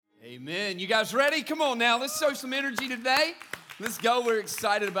Amen. You guys ready? Come on now. Let's show some energy today. Let's go. We're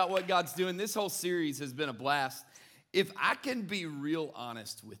excited about what God's doing. This whole series has been a blast. If I can be real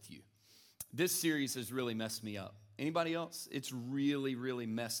honest with you, this series has really messed me up. Anybody else? It's really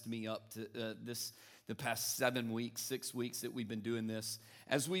messed me up to the past 7 weeks, 6 weeks that we've been doing this.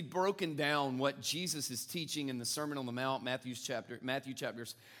 As we've broken down what Jesus is teaching in the Sermon on the Mount, Matthew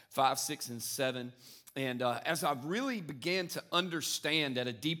chapters 5, 6, and 7. And as I've really began to understand at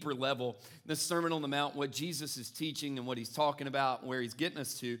a deeper level the Sermon on the Mount, what Jesus is teaching and what he's talking about and where he's getting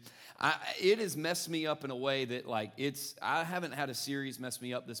us to, it has messed me up in a way that I haven't had a series mess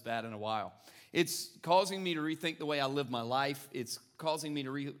me up this bad in a while. It's causing me to rethink the way I live my life. It's causing me to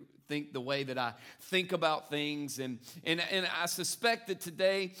rethink the way that I think about things. And I suspect that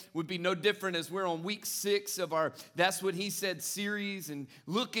today would be no different as we're on week 6 of our That's What He Said series and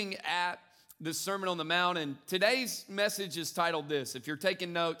looking at the Sermon on the Mount. And today's message is titled this. If you're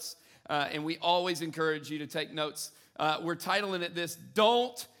taking notes, and we always encourage you to take notes, we're titling it this: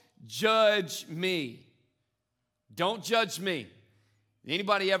 Don't Judge Me. Don't judge me.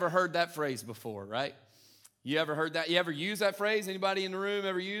 Anybody ever heard that phrase before, right? You ever heard that? You ever use that phrase? Anybody in the room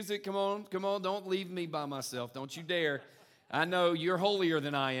ever use it? Come on, don't leave me by myself. Don't you dare. I know you're holier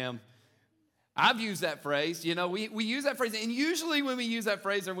than I am. I've used that phrase. You know, we use that phrase, and usually when we use that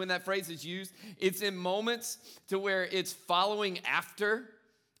phrase or when that phrase is used, it's in moments to where it's following after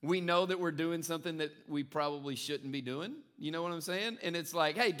we know that we're doing something that we probably shouldn't be doing. You know what I'm saying? And it's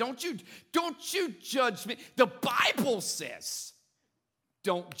like, hey, don't you judge me. The Bible says,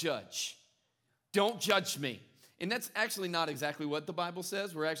 don't judge. Don't judge me. And that's actually not exactly what the Bible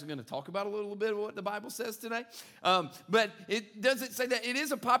says. We're actually going to talk about a little bit of what the Bible says today. But it doesn't say that. It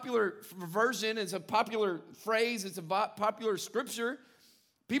is a popular version. It's a popular phrase. It's a popular scripture.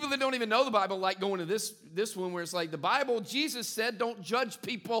 People that don't even know the Bible like going to this one where it's like the Bible, Jesus said, don't judge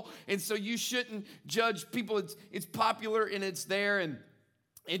people. And so you shouldn't judge people. It's popular and it's there. And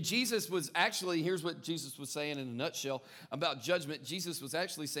Jesus was actually, here's what Jesus was saying in a nutshell about judgment. Jesus was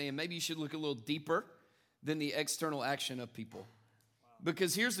actually saying maybe you should look a little deeper than the external action of people.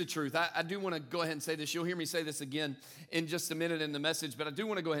 Because here's the truth. I do want to go ahead and say this. You'll hear me say this again in just a minute in the message, but I do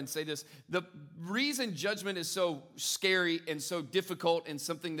want to go ahead and say this. The reason judgment is so scary and so difficult and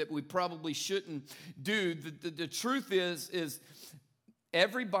something that we probably shouldn't do, the truth is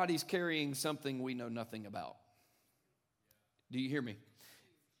everybody's carrying something we know nothing about. Do you hear me?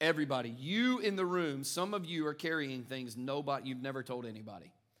 Everybody. You in the room, some of you are carrying things you've never told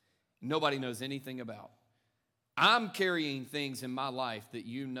anybody. Nobody knows anything about. I'm carrying things in my life that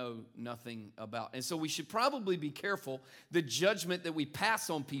you know nothing about. And so we should probably be careful the judgment that we pass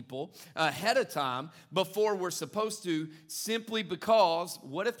on people ahead of time before we're supposed to, simply because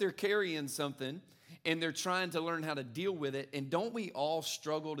what if they're carrying something and they're trying to learn how to deal with it? And don't we all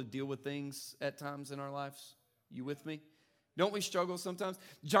struggle to deal with things at times in our lives? You with me? Don't we struggle sometimes?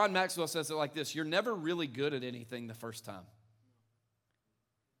 John Maxwell says it like this: you're never really good at anything the first time.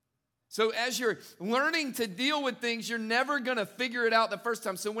 So as you're learning to deal with things, you're never going to figure it out the first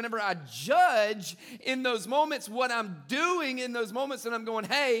time. So whenever I judge in those moments, what I'm doing in those moments, and I'm going,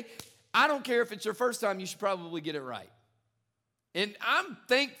 hey, I don't care if it's your first time, you should probably get it right. And I'm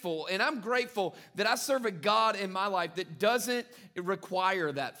thankful and I'm grateful that I serve a God in my life that doesn't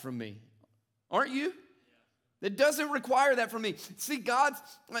require that from me. Aren't you? That doesn't require that from me. See, God's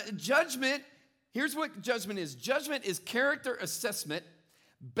judgment, here's what judgment is. Judgment is character assessment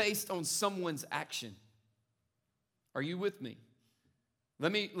based on someone's action. Are you with me?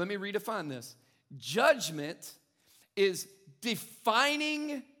 Let me redefine this. Judgment is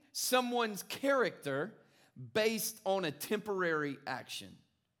defining someone's character based on a temporary action.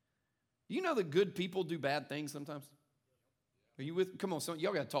 You know that good people do bad things sometimes? Are you with? Come on,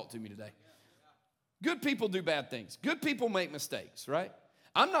 y'all got to talk to me today. Good people do bad things. Good people make mistakes, right?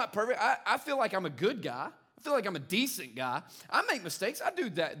 I'm not perfect. I feel like I'm a good guy. I feel like I'm a decent guy. I make mistakes. I do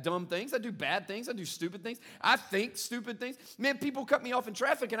dumb things. I do bad things. I do stupid things. I think stupid things. Man, people cut me off in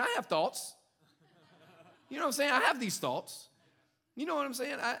traffic and I have thoughts. You know what I'm saying? I have these thoughts. You know what I'm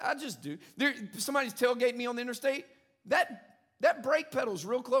saying? I just do. Somebody's tailgating me on the interstate. That brake pedal's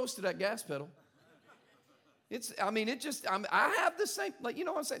real close to that gas pedal. I have the same, you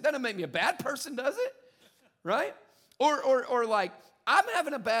know what I'm saying? That doesn't make me a bad person, does it? Right? Or like, I'm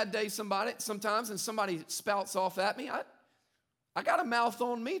having a bad day sometimes and somebody spouts off at me. I got a mouth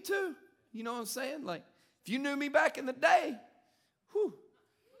on me too. You know what I'm saying? Like, if you knew me back in the day, whew.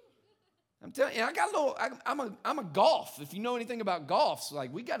 I'm telling you, I'm a golf. If you know anything about golf,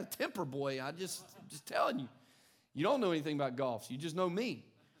 like we got a temper, boy. just telling you. You don't know anything about golf. You just know me.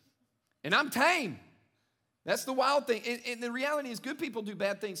 And I'm tame. That's the wild thing. And the reality is good people do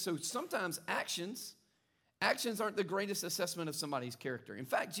bad things. So sometimes actions aren't the greatest assessment of somebody's character. In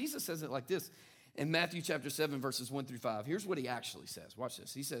fact, Jesus says it like this in Matthew chapter 7, verses 1 through 5. Here's what he actually says. Watch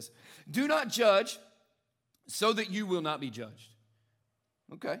this. He says, do not judge so that you will not be judged.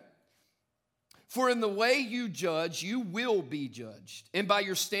 Okay. For in the way you judge, you will be judged. And by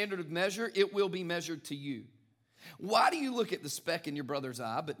your standard of measure, it will be measured to you. Why do you look at the speck in your brother's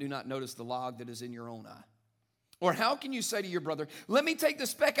eye, but do not notice the log that is in your own eye? Or how can you say to your brother, let me take the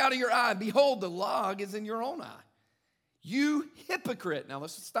speck out of your eye, and behold, the log is in your own eye? You hypocrite. Now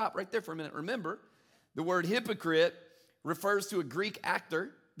let's stop right there for a minute. Remember, the word hypocrite refers to a Greek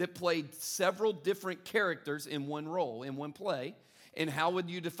actor that played several different characters in one role, in one play. And how would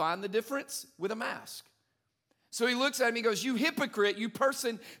you define the difference? With a mask. So he looks at him, he goes, you hypocrite, you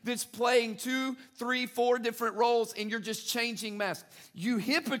person that's playing 2, 3, 4 different roles and you're just changing masks. You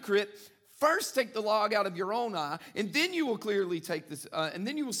hypocrite, first take the log out of your own eye, and then you will clearly take this, and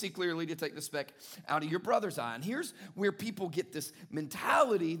then you will see clearly to take the speck out of your brother's eye. And here's where people get this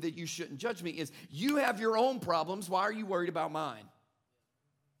mentality that you shouldn't judge me is you have your own problems. Why are you worried about mine?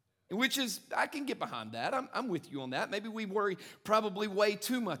 Which is, I can get behind that. I'm with you on that. Maybe we worry probably way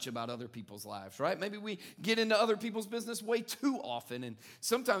too much about other people's lives, right? Maybe we get into other people's business way too often. And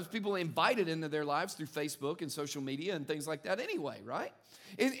sometimes people are invited into their lives through Facebook and social media and things like that anyway, right?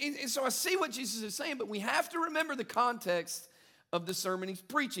 And so I see what Jesus is saying, but we have to remember the context of the sermon he's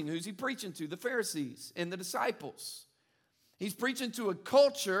preaching. Who's he preaching to? The Pharisees and the disciples. He's preaching to a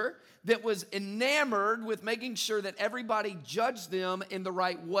culture that was enamored with making sure that everybody judged them in the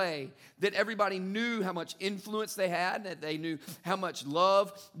right way, that everybody knew how much influence they had, that they knew how much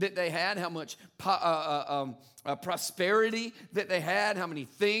love that they had, how much prosperity that they had, how many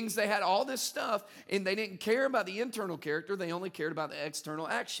things they had, all this stuff, and they didn't care about the internal character, they only cared about the external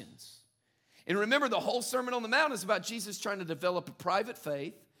actions. And remember, the whole Sermon on the Mount is about Jesus trying to develop a private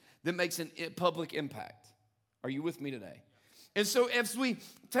faith that makes a public impact. Are you with me today? And so as we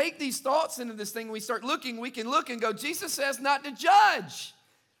take these thoughts into this thing, we start looking, we can look and go, Jesus says not to judge.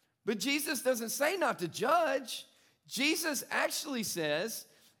 But Jesus doesn't say not to judge. Jesus actually says,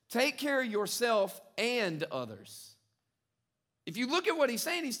 take care of yourself and others. If you look at what he's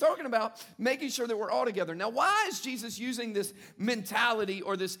saying, he's talking about making sure that we're all together. Now, why is Jesus using this mentality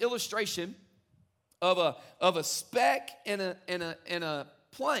or this illustration of a speck and a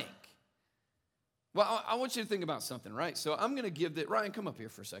plank? Well, I want you to think about something, right? So I'm going to give that. Ryan, come up here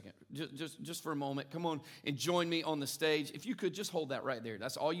for a second, just for a moment. Come on and join me on the stage. If you could, just hold that right there.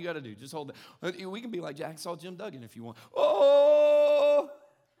 That's all you got to do. Just hold that. We can be like Hacksaw Jim Duggan if you want. Oh!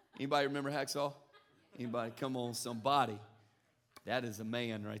 Anybody remember Hacksaw? Anybody? Come on, somebody. That is a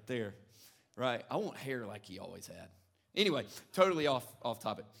man right there, right? I want hair like he always had. Anyway, totally off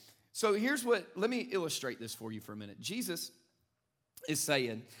topic. So let me illustrate this for you for a minute. Jesus is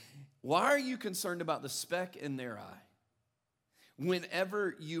saying, why are you concerned about the speck in their eye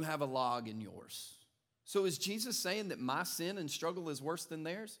whenever you have a log in yours? So is Jesus saying that my sin and struggle is worse than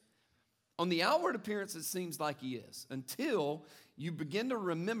theirs? On the outward appearance, it seems like he is, until you begin to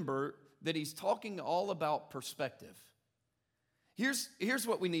remember that he's talking all about perspective. Here's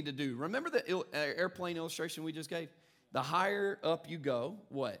what we need to do. Remember the airplane illustration we just gave? The higher up you go,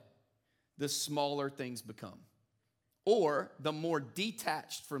 what? The smaller things become. Or the more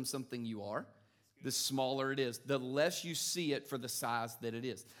detached from something you are, the smaller it is. The less you see it for the size that it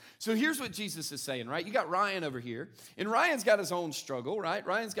is. So here's what Jesus is saying, right? You got Ryan over here, and Ryan's got his own struggle, right?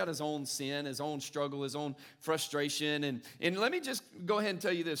 Ryan's got his own sin, his own struggle, his own frustration. And let me just go ahead and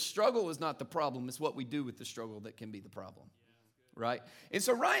tell you this. Struggle is not the problem. It's what we do with the struggle that can be the problem. Right? And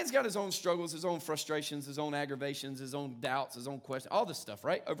so Ryan's got his own struggles, his own frustrations, his own aggravations, his own doubts, his own questions, all this stuff,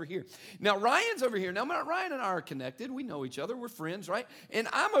 right? Over here. Now, Ryan's over here. Now, Ryan and I are connected. We know each other. We're friends, right? And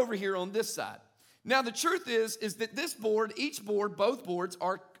I'm over here on this side. Now, the truth is that this board, each board, both boards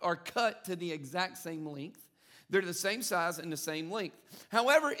are cut to the exact same length. They're the same size and the same length.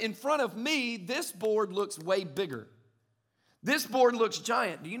 However, in front of me, this board looks way bigger. This board looks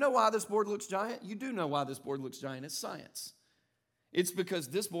giant. Do you know why this board looks giant? You do know why this board looks giant. It's science. It's because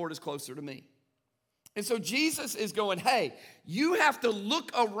this board is closer to me. And so Jesus is going, hey, you have to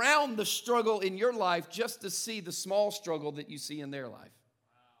look around the struggle in your life just to see the small struggle that you see in their life.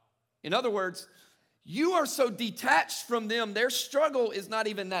 In other words, you are so detached from them, their struggle is not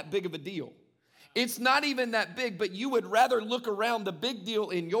even that big of a deal. It's not even that big, but you would rather look around the big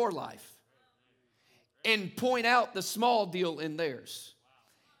deal in your life and point out the small deal in theirs.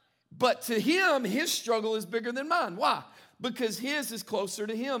 But to him, his struggle is bigger than mine. Why? Because his is closer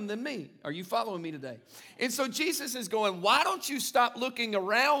to him than me. Are you following me today? And so Jesus is going, why don't you stop looking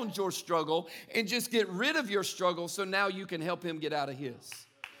around your struggle and just get rid of your struggle so now you can help him get out of his?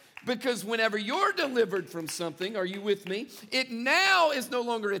 Because whenever you're delivered from something, are you with me? It now is no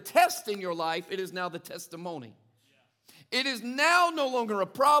longer a test in your life. It is now the testimony. It is now no longer a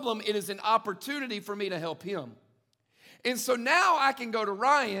problem. It is an opportunity for me to help him. And so now I can go to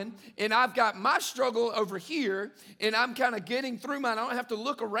Ryan, and I've got my struggle over here, and I'm kind of getting through mine. I don't have to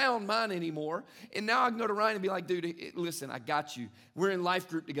look around mine anymore. And now I can go to Ryan and be like, dude, listen, I got you. We're in life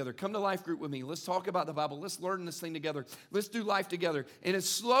group together. Come to life group with me. Let's talk about the Bible. Let's learn this thing together. Let's do life together. And as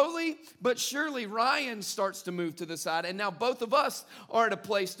slowly but surely, Ryan starts to move to the side. And now both of us are at a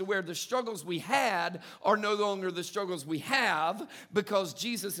place to where the struggles we had are no longer the struggles we have because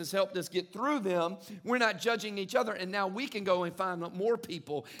Jesus has helped us get through them. We're not judging each other. And now we can go and find more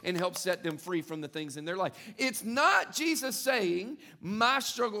people and help set them free from the things in their life. It's not Jesus saying my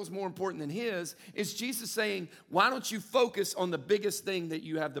struggle is more important than his. It's Jesus saying, why don't you focus on the biggest thing that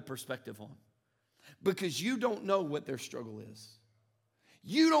you have the perspective on? Because you don't know what their struggle is.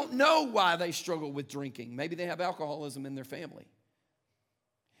 You don't know why they struggle with drinking. Maybe they have alcoholism in their family.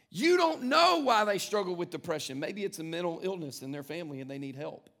 You don't know why they struggle with depression. Maybe it's a mental illness in their family and they need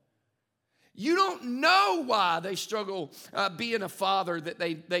help. You don't know why they struggle being a father that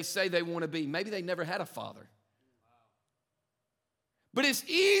they say they want to be. Maybe they never had a father. But it's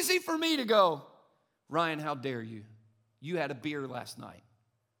easy for me to go, Ryan, how dare you? You had a beer last night.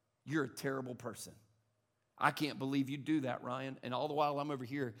 You're a terrible person. I can't believe you do that, Ryan. And all the while I'm over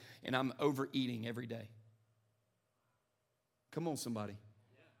here and I'm overeating every day. Come on, somebody.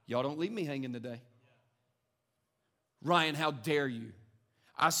 Y'all don't leave me hanging today. Ryan, how dare you?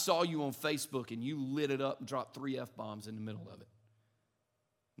 I saw you on Facebook and you lit it up and dropped 3 F-bombs in the middle of it.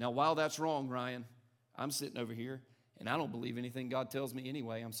 Now, while that's wrong, Ryan, I'm sitting over here and I don't believe anything God tells me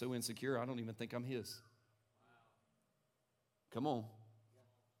anyway. I'm so insecure, I don't even think I'm his. Come on.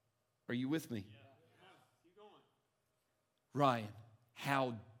 Are you with me? Ryan,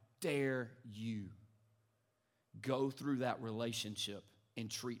 how dare you go through that relationship and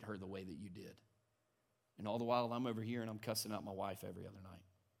treat her the way that you did? And all the while I'm over here and I'm cussing out my wife every other night.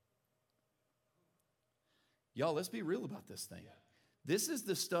 Y'all, let's be real about this thing. This is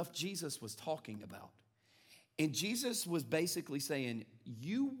the stuff Jesus was talking about. And Jesus was basically saying,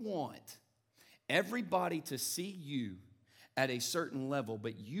 you want everybody to see you at a certain level,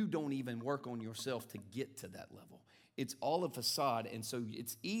 but you don't even work on yourself to get to that level. It's all a facade, and so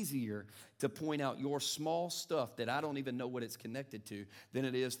it's easier to point out your small stuff that I don't even know what it's connected to than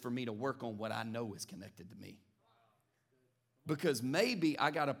it is for me to work on what I know is connected to me. Because maybe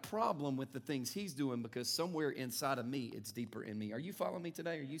I got a problem with the things he's doing because somewhere inside of me, it's deeper in me. Are you following me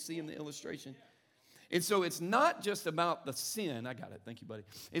today? Are you seeing the illustration? And so it's not just about the sin. I got it. Thank you, buddy.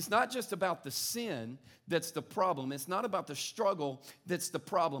 It's not just about the sin that's the problem. It's not about the struggle that's the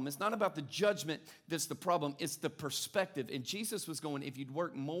problem. It's not about the judgment that's the problem. It's the perspective. And Jesus was going, if you'd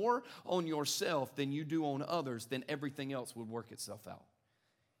work more on yourself than you do on others, then everything else would work itself out.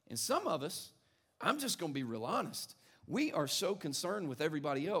 And some of us, I'm just going to be real honest, we are so concerned with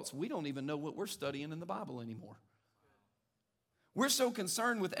everybody else, we don't even know what we're studying in the Bible anymore. We're so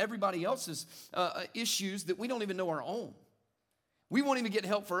concerned with everybody else's issues that we don't even know our own. We won't even get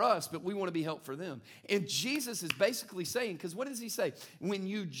help for us, but we want to be help for them. And Jesus is basically saying, because what does he say? When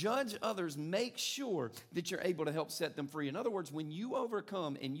you judge others, make sure that you're able to help set them free. In other words, when you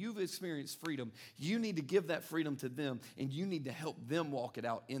overcome and you've experienced freedom, you need to give that freedom to them, and you need to help them walk it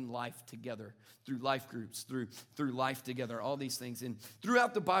out in life together, through life groups, through life together, all these things. And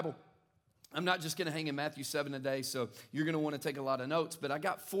throughout the Bible, I'm not just going to hang in Matthew 7 today, so you're going to want to take a lot of notes, but I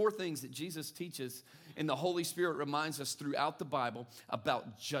got 4 things that Jesus teaches and the Holy Spirit reminds us throughout the Bible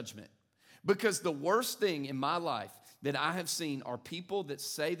about judgment. Because the worst thing in my life that I have seen are people that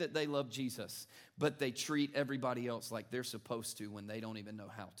say that they love Jesus, but they treat everybody else like they're supposed to when they don't even know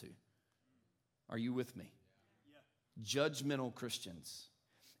how to. Are you with me? Yeah. Judgmental Christians.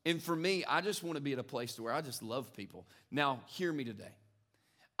 And for me, I just want to be at a place where I just love people. Now, hear me today.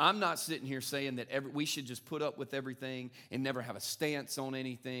 I'm not sitting here saying that we should just put up with everything and never have a stance on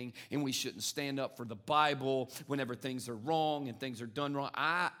anything, and we shouldn't stand up for the Bible whenever things are wrong and things are done wrong.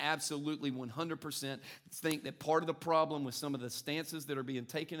 I absolutely 100% think that part of the problem with some of the stances that are being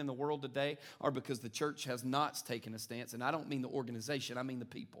taken in the world today are because the church has not taken a stance, and I don't mean the organization, I mean the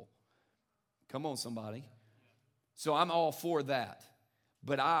people. Come on, somebody. So I'm all for that,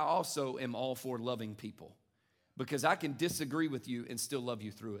 but I also am all for loving people. Because I can disagree with you and still love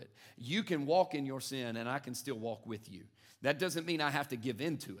you through it. You can walk in your sin and I can still walk with you. That doesn't mean I have to give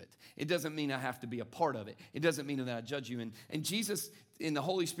into it. It doesn't mean I have to be a part of it. It doesn't mean that I judge you. And Jesus, in the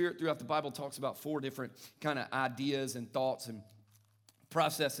Holy Spirit, throughout the Bible, talks about 4 different kind of ideas and thoughts and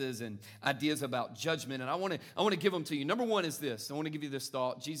processes and ideas about judgment. And I want to give them to you. Number 1 is this. I want to give you this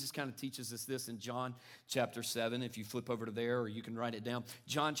thought. Jesus kind of teaches us this in John chapter 7. If you flip over to there, or you can write it down.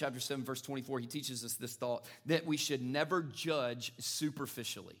 John chapter 7, verse 24, he teaches us this thought, that we should never judge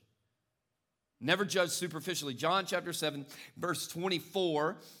superficially. Never judge superficially. John chapter 7, verse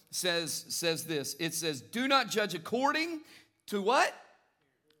 24 says this. It says, do not judge according to what?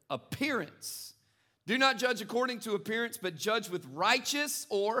 Appearance. Do not judge according to appearance, but judge with righteous,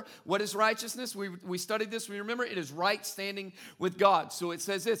 or what is righteousness? We studied this. We remember it is right standing with God. So it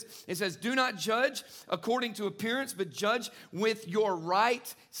says this. It says, do not judge according to appearance, but judge with your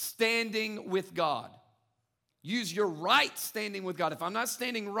right standing with God. Use your right standing with God. If I'm not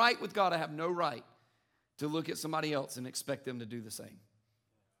standing right with God, I have no right to look at somebody else and expect them to do the same.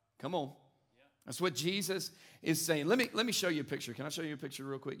 Come on. That's what Jesus is saying. Let me show you a picture. Can I show you a picture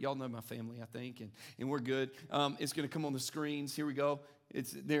real quick? Y'all know my family, I think, and we're good. It's going to come on the screens. Here we go.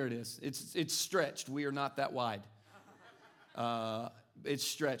 There it is. It's stretched. We are not that wide. It's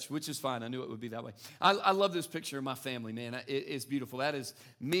stretched, which is fine. I knew it would be that way. I love this picture of my family, man. It's beautiful. That is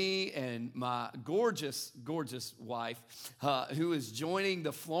me and my gorgeous, gorgeous wife, who is joining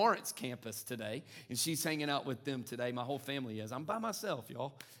the Florence campus today, and she's hanging out with them today. My whole family is. I'm by myself,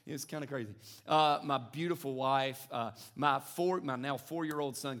 y'all. It's kind of crazy. My beautiful wife, my now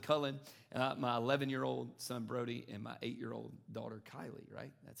 4-year-old son, Cullen, my 11-year-old son, Brody, and my 8-year-old daughter, Kylie,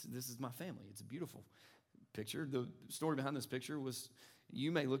 right? This is my family. It's a beautiful picture. The story behind this picture was, you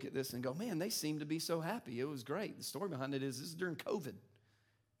may look at this and go, man, they seem to be so happy. It was great. The story behind it is, this is during COVID.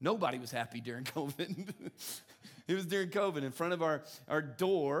 Nobody was happy during COVID. It was during COVID in front of our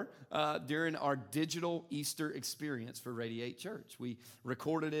door during our digital Easter experience for Radiate Church. We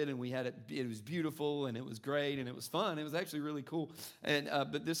recorded it, and we had it. It was beautiful, and it was great, and it was fun. It was actually really cool. And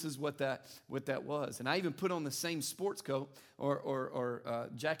but this is what that was. And I even put on the same sports coat or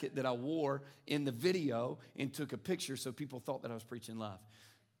jacket that I wore in the video and took a picture, so people thought that I was preaching live.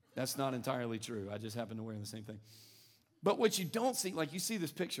 That's not entirely true. I just happened to wear the same thing. But what you don't see, like you see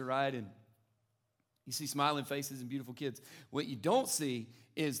this picture, right? And you see smiling faces and beautiful kids. What you don't see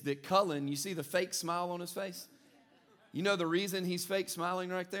is that Cullen, you see the fake smile on his face? You know the reason he's fake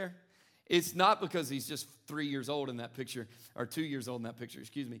smiling right there? It's not because he's just 3 years old in that picture, or 2 years old in that picture,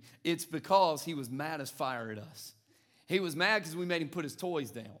 excuse me. It's because he was mad as fire at us. He was mad because we made him put his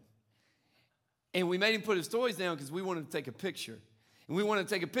toys down. And we made him put his toys down because we wanted to take a picture. And we wanted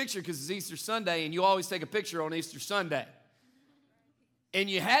to take a picture because it's Easter Sunday, and you always take a picture on Easter Sunday. And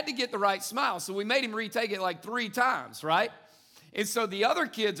you had to get the right smile, so we made him retake it like 3 times, right? And so the other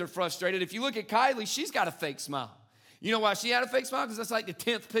kids are frustrated. If you look at Kylie, she's got a fake smile. You know why she had a fake smile? Because that's like the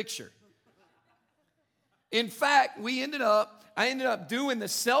 10th picture. In fact, I ended up doing the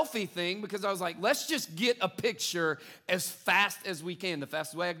selfie thing because I was like, let's just get a picture as fast as we can. The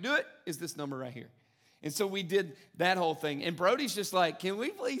fastest way I can do it is this number right here. And so we did that whole thing. And Brody's just like, can we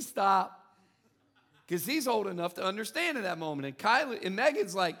please stop? Because he's old enough to understand in that moment. And Kylie and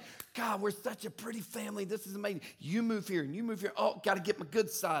Megan's like, God, we're such a pretty family. This is amazing. You move here and you move here. Oh, got to get my good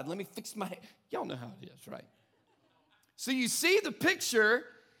side. Let me fix my hair. Y'all know how it is, right? So you see the picture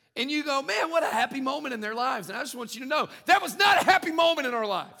and you go, man, what a happy moment in their lives. And I just want you to know, that was not a happy moment in our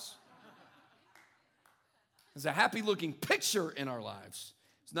lives. It's a happy looking picture in our lives.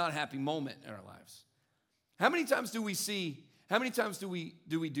 It's not a happy moment in our lives. How many times do we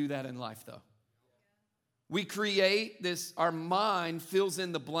do that in life, though? We create this, our mind fills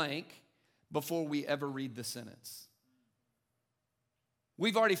in the blank before we ever read the sentence.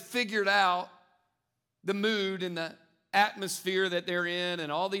 We've already figured out the mood and the atmosphere that they're in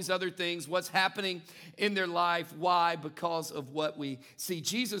and all these other things, what's happening in their life. Why? Because of what we see.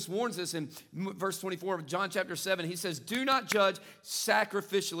 Jesus warns us in verse 24 of John chapter 7. He says, do not judge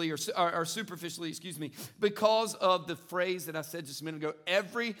sacrificially or superficially, because of the phrase that I said just a minute ago.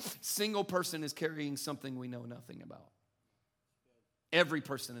 Every single person is carrying something we know nothing about. Every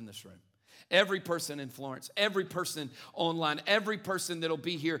person in this room. Every person in Florence, every person online, every person that'll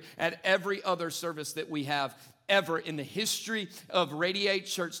be here at every other service that we have ever in the history of Radiate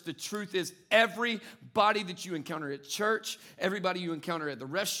Church. The truth is, everybody that you encounter at church, everybody you encounter at the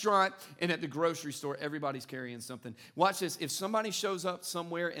restaurant and at the grocery store, everybody's carrying something. Watch this. If somebody shows up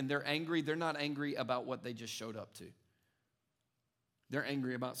somewhere and they're angry, they're not angry about what they just showed up to. They're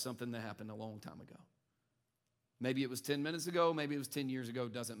angry about something that happened a long time ago. Maybe it was 10 minutes ago, maybe it was 10 years ago,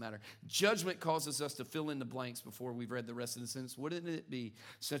 doesn't matter. Judgment causes us to fill in the blanks before we've read the rest of the sentence. Wouldn't it be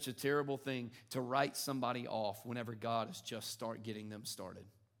such a terrible thing to write somebody off whenever God is just getting them started?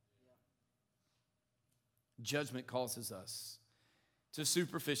 Judgment causes us to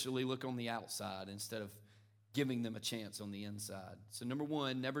superficially look on the outside instead of giving them a chance on the inside. So number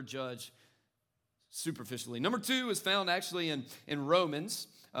one, never judge superficially. Number two is found actually in Romans,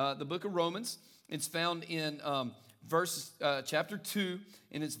 the book of Romans. It's found in chapter 2,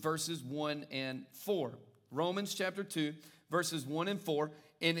 and it's verses 1 and 4. Romans chapter 2, verses 1 and 4.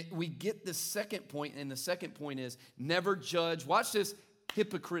 And we get the second point, and the second point is never judge, watch this,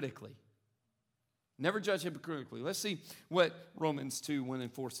 hypocritically. Never judge hypocritically. Let's see what Romans 2, 1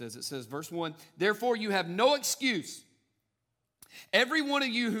 and 4 says. It says, verse 1, therefore you have no excuse, every one of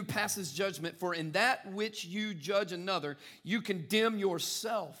you who passes judgment, for in that which you judge another, you condemn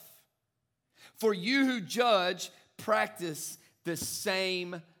yourself. For you who judge practice the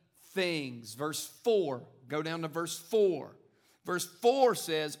same things. Verse 4, go down to verse 4. Verse 4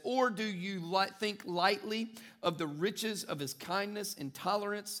 says, or do you think lightly of the riches of his kindness and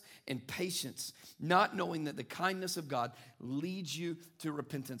tolerance and patience, not knowing that the kindness of God leads you to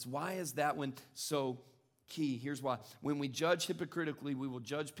repentance? Why is that one so key? Here's why. When we judge hypocritically, we will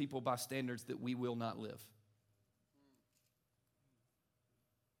judge people by standards that we will not live.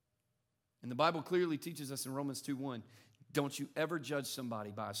 And the Bible clearly teaches us in Romans 2:1, don't you ever judge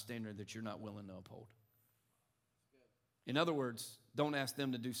somebody by a standard that you're not willing to uphold. In other words, don't ask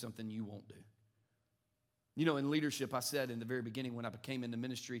them to do something you won't do. You know, in leadership, I said in the very beginning when I became into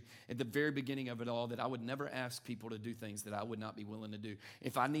ministry, at the very beginning of it all, that I would never ask people to do things that I would not be willing to do.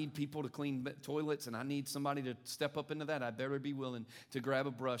 If I need people to clean toilets and I need somebody to step up into that, I better be willing to grab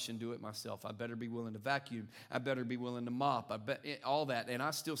a brush and do it myself. I better be willing to vacuum. I better be willing to mop. All that. And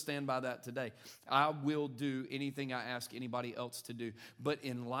I still stand by that today. I will do anything I ask anybody else to do. But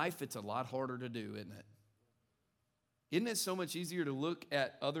in life, it's a lot harder to do, isn't it? Isn't it so much easier to look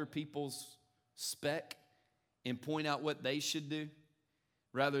at other people's speck and point out what they should do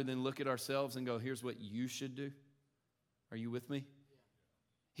rather than look at ourselves and go, here's what you should do? Are you with me?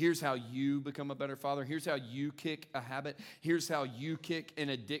 Here's how you become a better father. Here's how you kick a habit. Here's how you kick an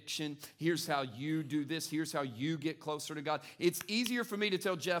addiction. Here's how you do this. Here's how you get closer to God. It's easier for me to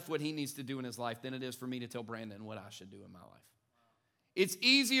tell Jeff what he needs to do in his life than it is for me to tell Brandon what I should do in my life. It's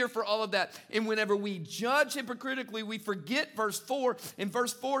easier for all of that. And whenever we judge hypocritically, we forget verse 4. And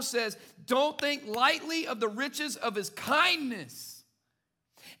verse 4 says, don't think lightly of the riches of his kindness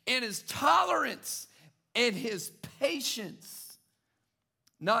and his tolerance and his patience,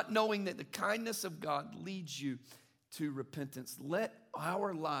 not knowing that the kindness of God leads you to repentance. Let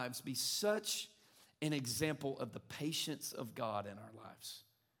our lives be such an example of the patience of God in our lives.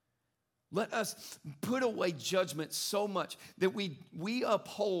 Let us put away judgment so much that we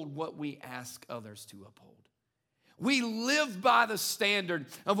uphold what we ask others to uphold. We live by the standard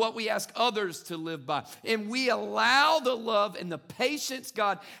of what we ask others to live by. And we allow the love and the patience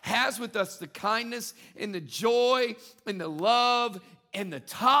God has with us, the kindness and the joy and the love and the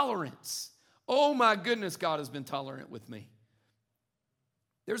tolerance. Oh my goodness, God has been tolerant with me.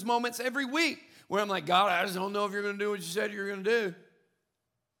 There's moments every week where I'm like, God, I just don't know if you're going to do what you said you're going to do.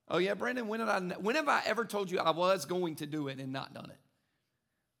 Oh yeah, Brandon, when have I ever told you I was going to do it and not done it?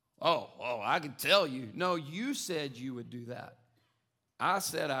 Oh, I can tell you. No, you said you would do that. I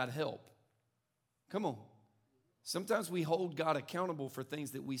said I'd help. Come on. Sometimes we hold God accountable for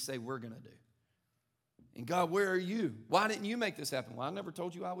things that we say we're going to do. And God, where are you? Why didn't you make this happen? Well, I never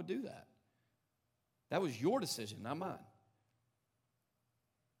told you I would do that. That was your decision, not mine.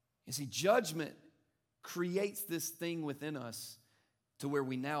 You see, judgment creates this thing within us to where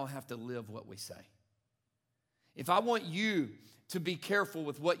we now have to live what we say. If I want you to be careful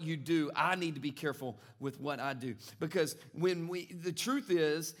with what you do, I need to be careful with what I do. Because the truth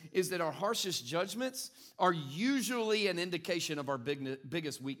is that our harshest judgments are usually an indication of our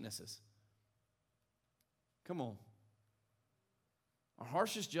biggest weaknesses. Come on. Our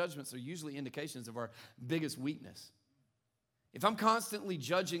harshest judgments are usually indications of our biggest weakness. If I'm constantly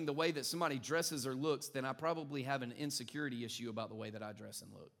judging the way that somebody dresses or looks, then I probably have an insecurity issue about the way that I dress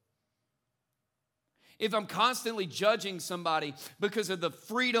and look. If I'm constantly judging somebody because of the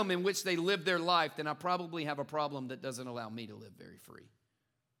freedom in which they live their life, then I probably have a problem that doesn't allow me to live very free.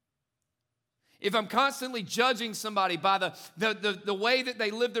 If I'm constantly judging somebody by the way that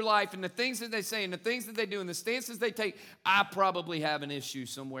they live their life and the things that they say and the things that they do and the stances they take, I probably have an issue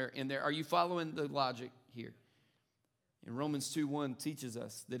somewhere in there. Are you following the logic here? And Romans 2:1 teaches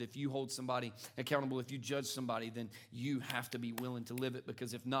us that if you hold somebody accountable, if you judge somebody, then you have to be willing to live it.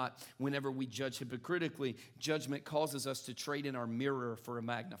 Because if not, whenever we judge hypocritically, judgment causes us to trade in our mirror for a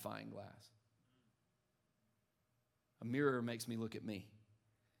magnifying glass. A mirror makes me look at me.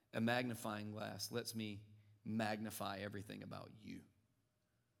 A magnifying glass lets me magnify everything about you.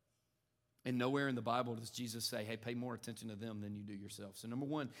 And nowhere in the Bible does Jesus say, hey, pay more attention to them than you do yourself. So number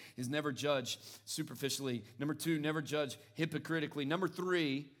 1 is never judge superficially. Number 2, never judge hypocritically. Number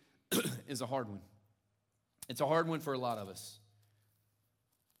 3 is a hard one. It's a hard one for a lot of us.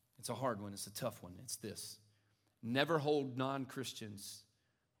 It's a hard one. It's a tough one. It's this. Never hold non-Christians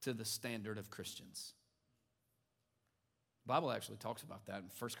to the standard of Christians. The Bible actually talks about that in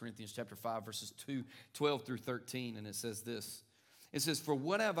 1 Corinthians chapter 5, verses 12 through 13, and it says this. It says, for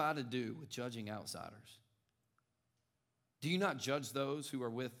what have I to do with judging outsiders? Do you not judge those who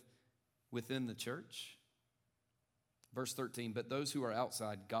are within the church? Verse 13, but those who are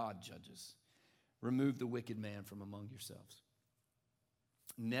outside, God judges. Remove the wicked man from among yourselves.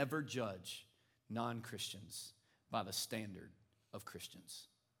 Never judge non-Christians by the standard of Christians.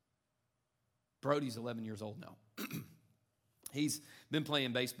 Brody's 11 years old now. He's been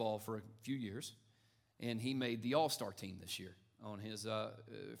playing baseball for a few years, and he made the all-star team this year on his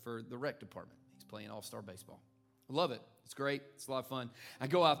for the rec department. He's playing all-star baseball. I love it. It's great. It's a lot of fun. I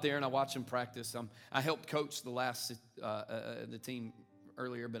go out there and I watch him practice. I helped coach the team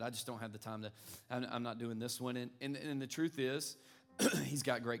earlier, but I just don't have the time to. I'm not doing this one. And the truth is, he's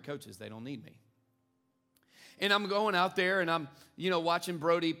got great coaches. They don't need me. And I'm going out there and I'm watching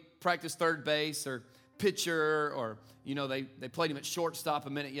Brody practice third base or pitcher, or they played him at shortstop a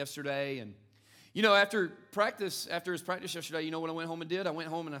minute yesterday. And after his practice yesterday, what I went home and did? I went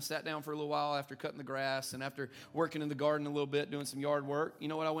home and I sat down for a little while after cutting the grass and after working in the garden a little bit, doing some yard work. You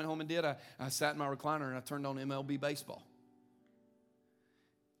know what I went home and did? I sat in my recliner and I turned on MLB baseball.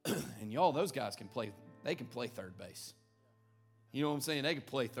 And y'all, those guys can play third base. You know what I'm saying? They can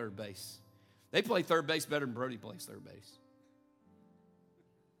play third base. They play third base better than Brody plays third base.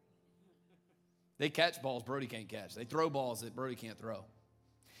 They catch balls Brody can't catch. They throw balls that Brody can't throw.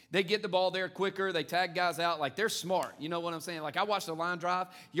 They get the ball there quicker. They tag guys out. Like, they're smart. You know what I'm saying? Like, I watched the line drive.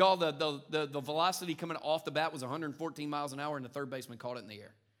 Y'all, the velocity coming off the bat was 114 miles an hour, and the third baseman caught it in the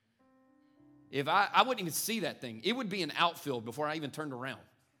air. If I wouldn't even see that thing. It would be an outfield before I even turned around.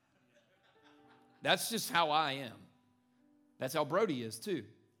 That's just how I am. That's how Brody is, too.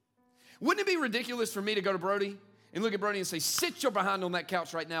 Wouldn't it be ridiculous for me to go to Brody and look at Brody and say, sit your behind on that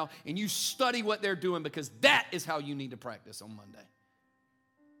couch right now, and you study what they're doing, because that is how you need to practice on Monday.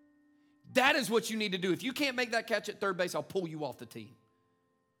 That is what you need to do. If you can't make that catch at third base, I'll pull you off the team.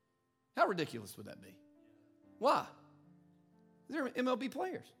 How ridiculous would that be? Why? They're MLB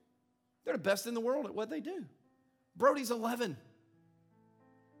players. They're the best in the world at what they do. Brody's 11.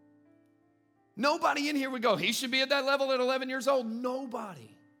 Nobody in here would go, he should be at that level at 11 years old.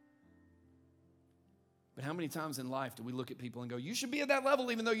 Nobody. But how many times in life do we look at people and go, you should be at that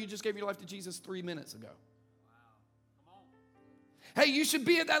level even though you just gave your life to Jesus 3 minutes ago? Hey, you should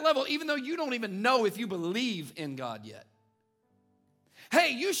be at that level even though you don't even know if you believe in God yet.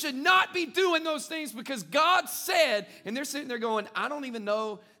 Hey, you should not be doing those things because God said, and they're sitting there going, I don't even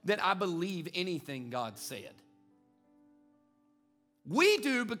know that I believe anything God said. We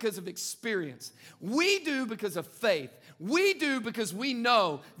do because of experience. We do because of faith. We do because we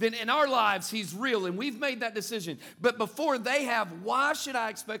know that in our lives He's real and we've made that decision. But before they have, why should I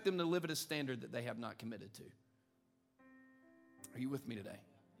expect them to live at a standard that they have not committed to? Are you with me today?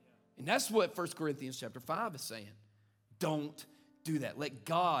 And that's what 1 Corinthians chapter 5 is saying. Don't do that. Let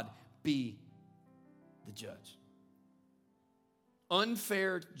God be the judge.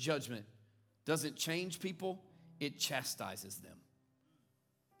 Unfair judgment doesn't change people, it chastises them.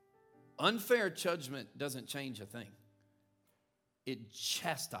 Unfair judgment doesn't change a thing. It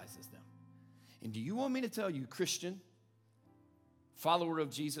chastises them. And do you want me to tell you, Christian, follower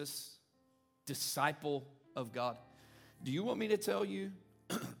of Jesus, disciple of God, do you want me to tell you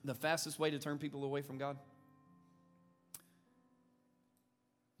the fastest way to turn people away from God?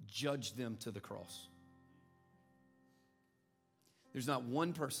 Judge them to the cross. There's not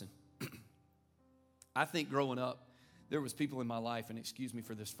one person. I think growing up, there was people in my life, and excuse me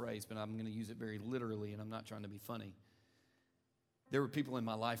for this phrase, but I'm going to use it very literally, and I'm not trying to be funny. There were people in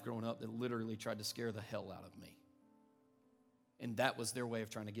my life growing up that literally tried to scare the hell out of me. And that was their way of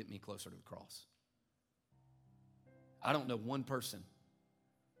trying to get me closer to the cross. I don't know one person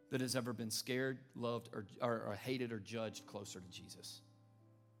that has ever been scared, loved, or hated or judged closer to Jesus.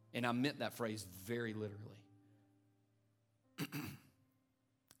 And I meant that phrase very literally.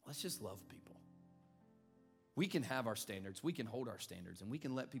 Let's just love people. We can have our standards, we can hold our standards, and we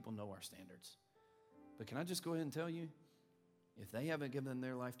can let people know our standards. But can I just go ahead and tell you, if they haven't given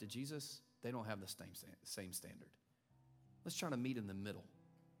their life to Jesus, they don't have the same standard. Let's try to meet in the middle.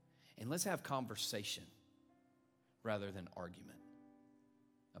 And let's have conversation rather than argument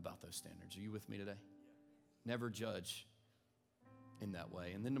about those standards. Are you with me today? Never judge in that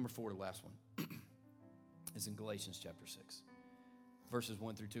way. And then number 4, the last one, is in Galatians chapter 6, verses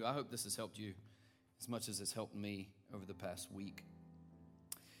 1 through 2. I hope this has helped you as much as it's helped me over the past week.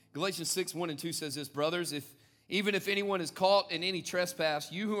 Galatians 6, 1 and 2 says this, brothers, even if anyone is caught in any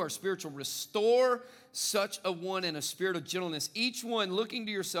trespass, you who are spiritual, restore such a one in a spirit of gentleness, each one looking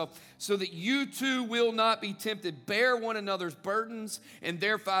to yourself, so that you too will not be tempted. Bear one another's burdens and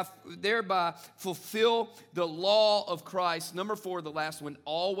thereby fulfill the law of Christ. Number 4, the last one,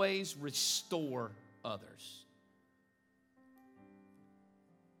 always restore others.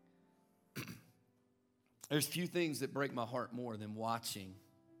 There's few things that break my heart more than watching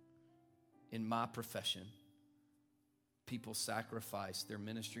in my profession people sacrifice their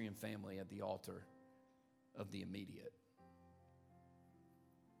ministry and family at the altar of the immediate.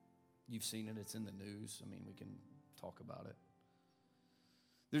 You've seen it, it's in the news. I mean, we can talk about it.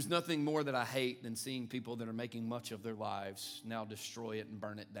 There's nothing more that I hate than seeing people that are making much of their lives now destroy it and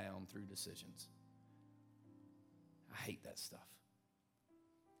burn it down through decisions. I hate that stuff.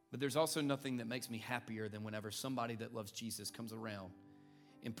 But there's also nothing that makes me happier than whenever somebody that loves Jesus comes around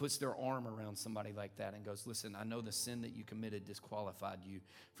and puts their arm around somebody like that and goes, listen, I know the sin that you committed disqualified you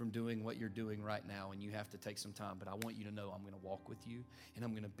from doing what you're doing right now, and you have to take some time, but I want you to know I'm going to walk with you, and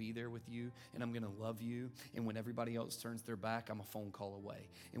I'm going to be there with you, and I'm going to love you, and when everybody else turns their back, I'm a phone call away.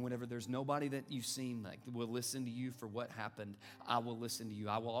 And whenever there's nobody that you seem like will listen to you for what happened, I will listen to you.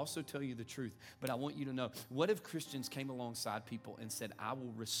 I will also tell you the truth, but I want you to know, what if Christians came alongside people and said, I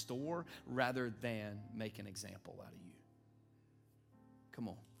will restore rather than make an example out of you? Come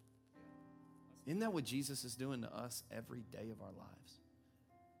on. Isn't that what Jesus is doing to us every day of our lives?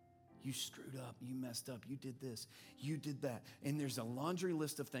 You screwed up, you messed up, you did this, you did that. And there's a laundry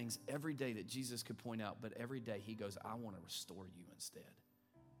list of things every day that Jesus could point out, but every day he goes, I want to restore you instead.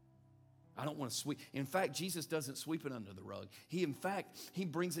 I don't want to sweep. In fact, Jesus doesn't sweep it under the rug. He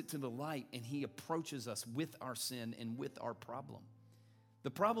brings it to the light, and he approaches us with our sin and with our problem. The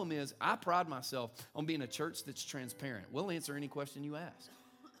problem is, I pride myself on being a church that's transparent. We'll answer any question you ask.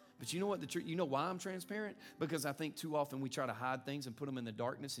 But you know what? You know why I'm transparent? Because I think too often we try to hide things and put them in the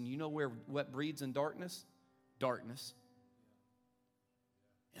darkness. And you know what breeds in darkness? Darkness.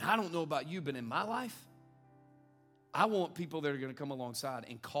 And I don't know about you, but in my life, I want people that are going to come alongside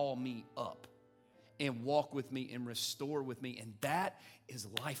and call me up and walk with me and restore with me. And that is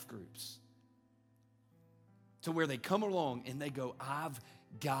life groups. To where they come along and they go, I've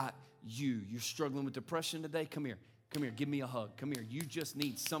got you. You're struggling with depression today? Come here. Come here. Give me a hug. Come here. You just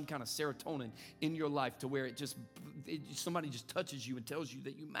need some kind of serotonin in your life to where somebody just touches you and tells you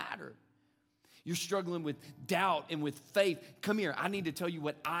that you matter. You're struggling with doubt and with faith. Come here. I need to tell you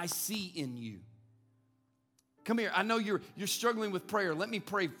what I see in you. Come here. I know you're struggling with prayer. Let me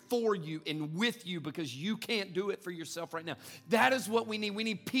pray for you and with you because you can't do it for yourself right now. That is what we need. We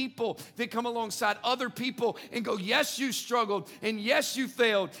need people that come alongside other people and go, yes, you struggled, and yes, you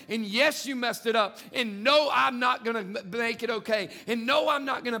failed, and yes, you messed it up, and no, I'm not going to make it okay, and no, I'm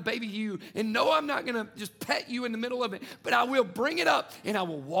not going to baby you, and no, I'm not going to just pet you in the middle of it, but I will bring it up, and I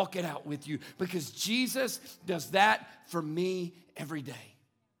will walk it out with you because Jesus does that for me every day.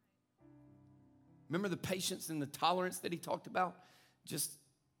 Remember the patience and the tolerance that he talked about just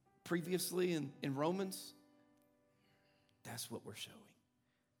previously in Romans? That's what we're showing.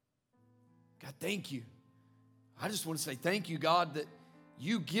 God, thank you. I just want to say thank you, God, that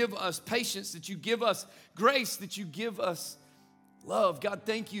you give us patience, that you give us grace, that you give us love. God,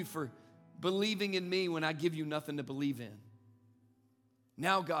 thank you for believing in me when I give you nothing to believe in.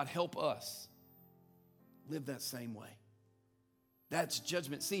 Now, God, help us live that same way. That's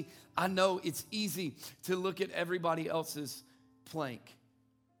judgment. See, I know it's easy to look at everybody else's plank,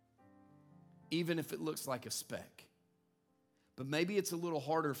 even if it looks like a speck. But maybe it's a little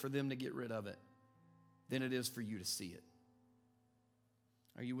harder for them to get rid of it than it is for you to see it.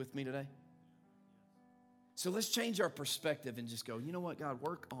 Are you with me today? So let's change our perspective and just go, you know what, God,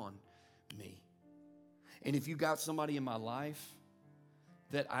 work on me. And if you got somebody in my life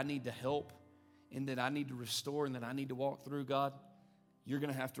that I need to help and that I need to restore and that I need to walk through, God, you're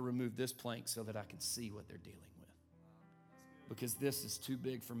going to have to remove this plank so that I can see what they're dealing with. Because this is too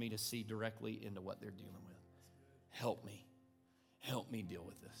big for me to see directly into what they're dealing with. Help me. Help me deal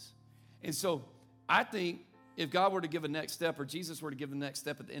with this. And so I think If God were to give a next step, or Jesus were to give the next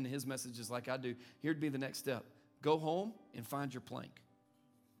step at the end of his messages like I do, here'd be the next step. Go home and find your plank.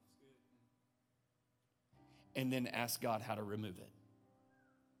 And then ask God how to remove it.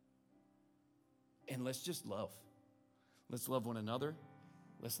 And let's just love. Let's love one another.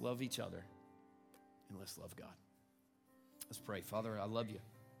 Let's love each other. And let's love God. Let's pray. Father, I love you.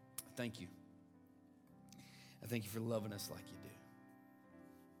 Thank you. I thank you for loving us like you do.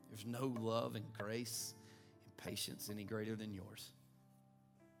 There's no love and grace and patience any greater than yours.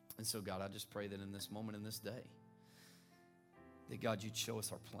 And so, God, I just pray that in this moment, in this day, that, God, you'd show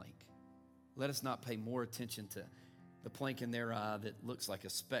us our plank. Let us not pay more attention to the plank in their eye that looks like a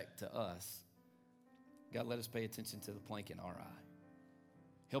speck to us. God, let us pay attention to the plank in our eye.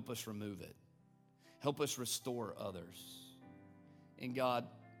 Help us remove it. Help us restore others. And God,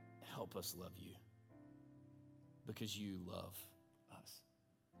 help us love you because you love us.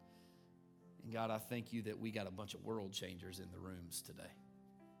 And God, I thank you that we got a bunch of world changers in the rooms today.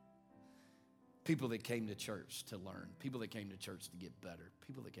 People that came to church to learn. People that came to church to get better.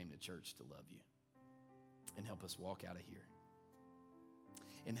 People that came to church to love you. And help us walk out of here.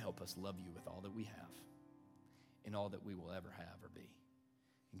 And help us love you with all that we have. And all that we will ever have or be.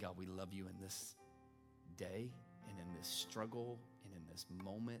 And God, we love you in this day. And in this struggle. And in this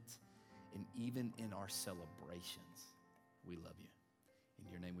moment. And even in our celebrations. We love you.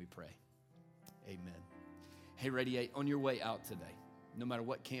 In your name we pray. Amen. Hey, Radiate, on your way out today, no matter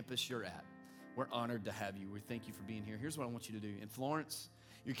what campus you're at, we're honored to have you. We thank you for being here. Here's what I want you to do. In Florence,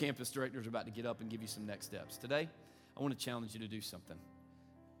 your campus director is about to get up and give you some next steps. Today, I want to challenge you to do something.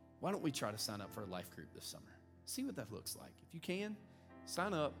 Why don't we try to sign up for a life group this summer? See what that looks like. If you can,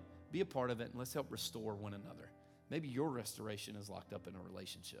 sign up, be a part of it, and let's help restore one another. Maybe your restoration is locked up in a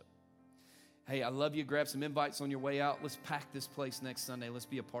relationship. Hey, I love you. Grab some invites on your way out. Let's pack this place next Sunday. Let's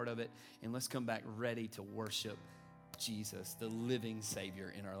be a part of it, and let's come back ready to worship Jesus, the living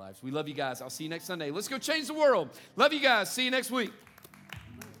Savior in our lives. We love you guys. I'll see you next Sunday. Let's go change the world. Love you guys. See you next week.